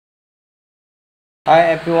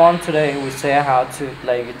Hi everyone, today we say how to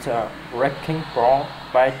play guitar Wrecking Ball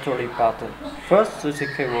by Dolly Parton. First, the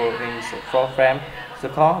keyboard in the program. The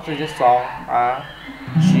chords in the song are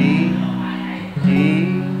G,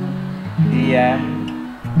 E, B, M,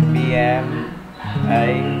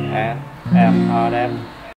 A, and F are them.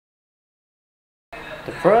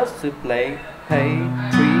 The first to play 3,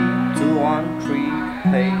 2, 1, 3,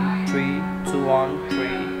 play 3, 2, 1, 3,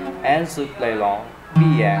 and to play long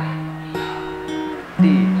B, M, D,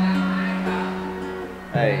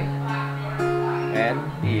 A, and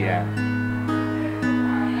E, M.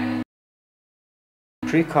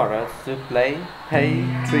 Three chords to play 3,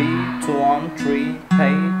 2, 1, 3,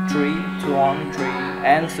 play 3, 2, 1, 3,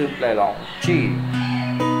 and to play long G,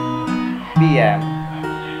 B, M,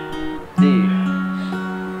 D,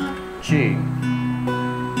 G.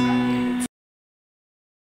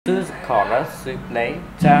 Two chords to play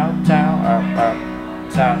down, down, up, up,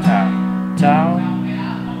 down, down, down,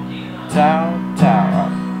 down, down,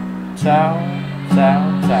 up, down,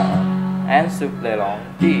 down, down, and to play long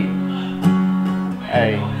D,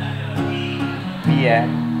 A, B, M,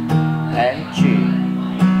 and G.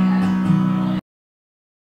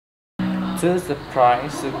 To the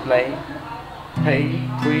price to play 3,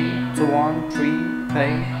 2, 1, 3,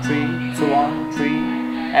 play 3, 2, 1, 3,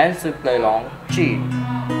 and to play long G,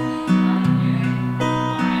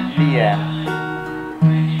 B, M,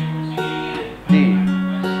 D,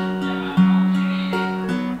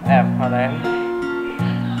 F, and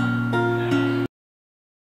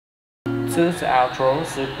to the outro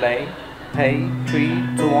to play 3,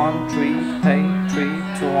 2, 1, 3, play 3,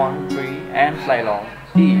 2, 1, 3, and play long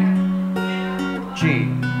D, G,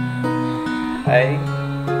 A,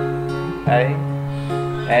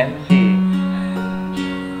 and D.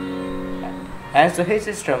 And the hit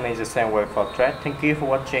system is the same way for track. Thank you for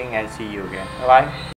watching and see you again. Bye bye.